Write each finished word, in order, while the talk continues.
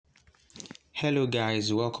Hello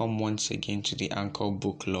guys, welcome once again to the Anchor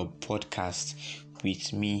Book Club podcast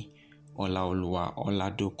with me, Olaoluwa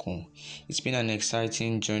Oladokun. It's been an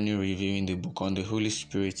exciting journey reviewing the book on the Holy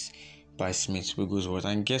Spirit by Smith Wigglesworth.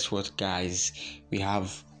 And guess what guys, we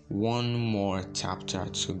have one more chapter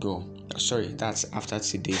to go. That's after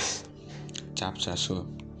today's chapter. So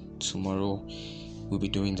tomorrow we'll be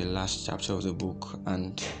doing the last chapter of the book,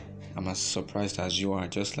 and I'm as surprised as you are.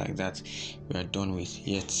 Just like that, we are done with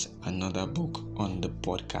yet another book on the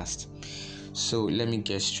podcast. So let me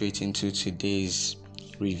get straight into today's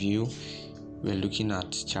review. We're looking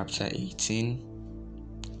at chapter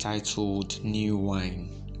 18, titled New Wine.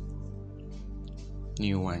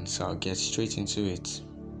 So I'll get straight into it.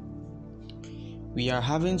 We are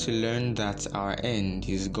having to learn that our end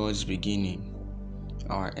is God's beginning.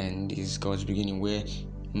 Our end is God's beginning. Where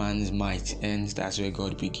man's might ends, that's where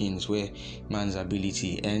God begins. Where man's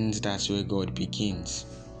ability ends, that's where God begins.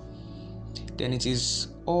 Then it is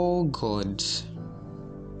all God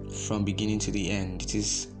from beginning to the end. It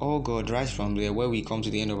is all God right from there, where we come to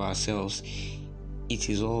the end of ourselves. It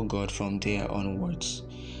is all God from there onwards.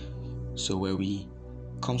 So where we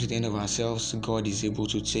come to the end of ourselves, God is able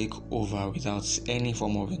to take over without any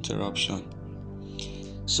form of interruption.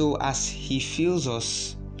 So as He fills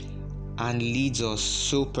us and leads us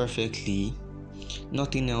so perfectly,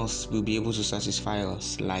 nothing else will be able to satisfy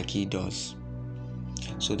us like He does.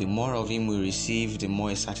 So the more of Him we receive, the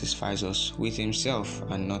more He satisfies us with Himself,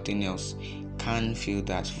 and nothing else can fill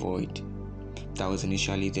that void that was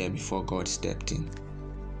initially there before God stepped in.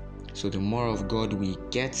 So the more of God we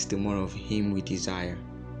get, the more of Him we desire.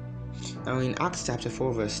 Now in Acts chapter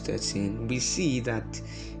 4 verse 13, we see that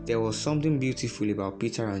there was something beautiful about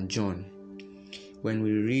Peter and John. When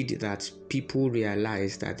we read that people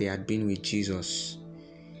realized that they had been with Jesus,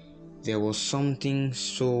 there was something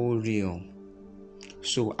so real.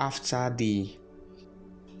 So after the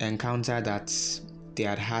encounter that they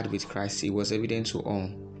had with Christ, it was evident to all.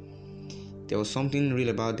 There was something real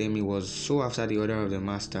about them. It was so after the order of the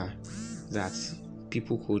Master that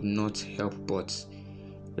people could not help but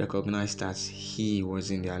recognize that He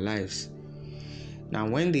was in their lives. Now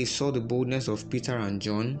when they saw the boldness of Peter and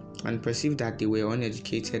John and perceived that they were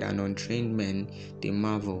uneducated and untrained men, they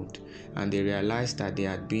marveled, and they realized that they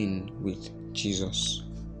had been with Jesus.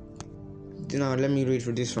 Now let me read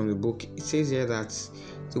this from the book. It says here that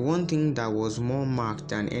the one thing that was more marked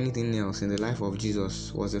than anything else in the life of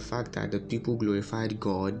Jesus was the fact that the people glorified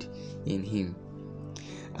God in Him.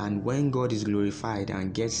 And when God is glorified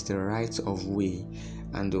and gets the right of way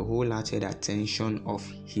and the wholehearted attention of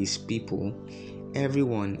His people,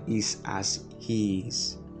 everyone is as He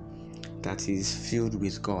is, that is filled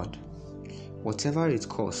with God. Whatever it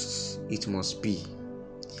costs, it must be.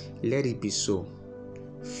 Let it be so.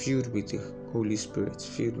 Filled with the Holy Spirit,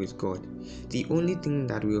 filled with God. The only thing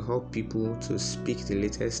that will help people to speak the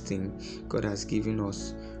latest thing God has given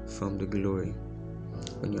us from the glory.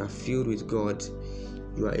 When you are filled with God,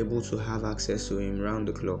 you are able to have access to Him round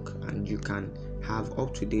the clock, and you can have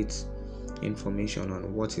up-to-date information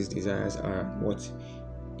on what His desires are and what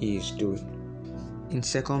He is doing. In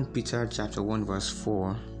 2 Peter chapter 1 verse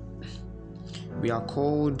 4, we are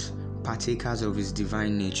called partakers of His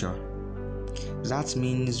divine nature. That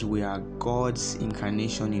means we are God's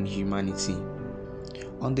incarnation in humanity.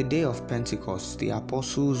 On the day of Pentecost, the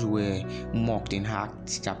apostles were mocked in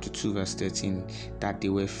Acts chapter 2 verse 13 that they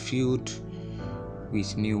were filled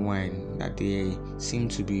with new wine, that they seemed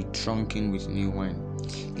to be drunken with new wine.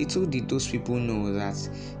 Little did those people know that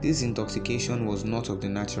this intoxication was not of the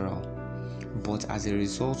natural, but as a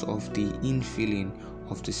result of the infilling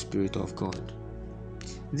of the Spirit of God.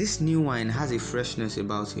 This new wine has a freshness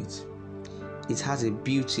about it. It has a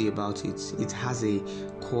beauty about it. It has a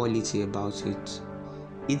quality about it.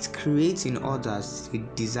 It creates in others a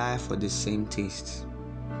desire for the same taste.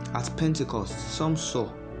 At Pentecost, some saw,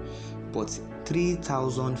 but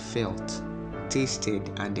 3,000 felt, tasted,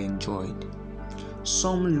 and enjoyed.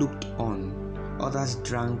 Some looked on, others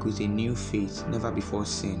drank with a new faith never before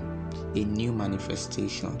seen, a new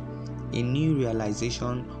manifestation, a new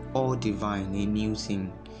realization, all divine, a new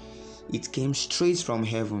thing. It came straight from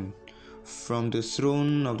heaven, from the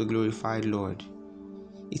throne of the glorified Lord.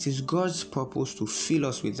 It is God's purpose to fill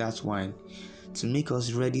us with that wine, to make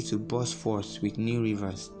us ready to burst forth with new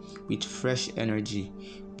rivers, with fresh energy,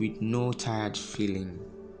 with no tired feeling.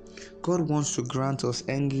 God wants to grant us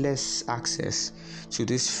endless access to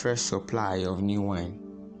this fresh supply of new wine.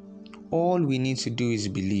 All we need to do is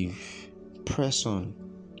believe, press on.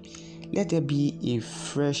 Let there be a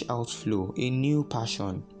fresh outflow, a new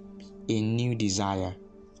passion, a new desire.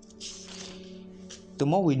 The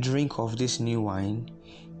more we drink of this new wine,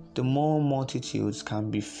 the more multitudes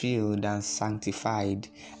can be filled and sanctified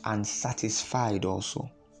and satisfied also.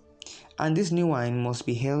 And this new wine must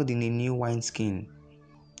be held in a new wineskin.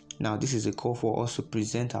 Now, this is a call for us to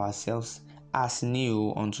present ourselves as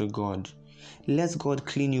new unto God. Let God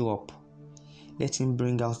clean you up. Let Him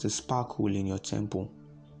bring out the sparkle in your temple,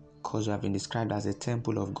 because you have been described as a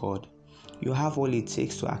temple of God. You have all it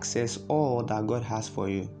takes to access all that God has for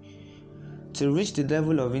you. To reach the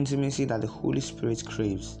level of intimacy that the Holy Spirit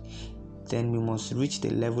craves, then we must reach the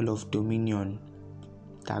level of dominion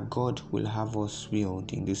that God will have us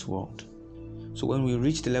wield in this world. So when we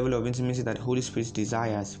reach the level of intimacy that the Holy Spirit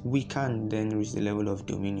desires, we can then reach the level of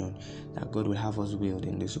dominion that God will have us wield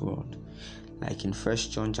in this world. Like in 1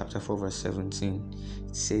 John chapter 4 verse 17,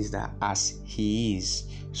 it says that as He is,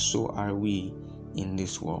 so are we in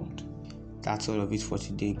this world. That's all of it for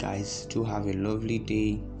today, guys. Do have a lovely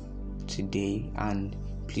day today, and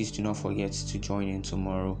please do not forget to join in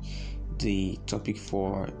tomorrow. The topic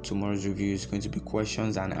for tomorrow's review is going to be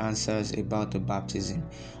questions and answers about the baptism.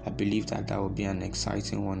 I believe that will be an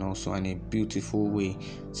exciting one also, and a beautiful way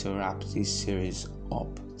to wrap this series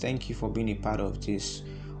up. Thank you for being a part of this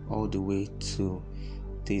all the way to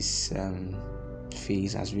this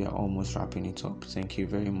phase as we are almost wrapping it up. Thank you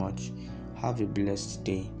very much. Have a blessed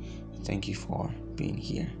day. Thank you for being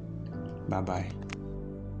here. Bye bye.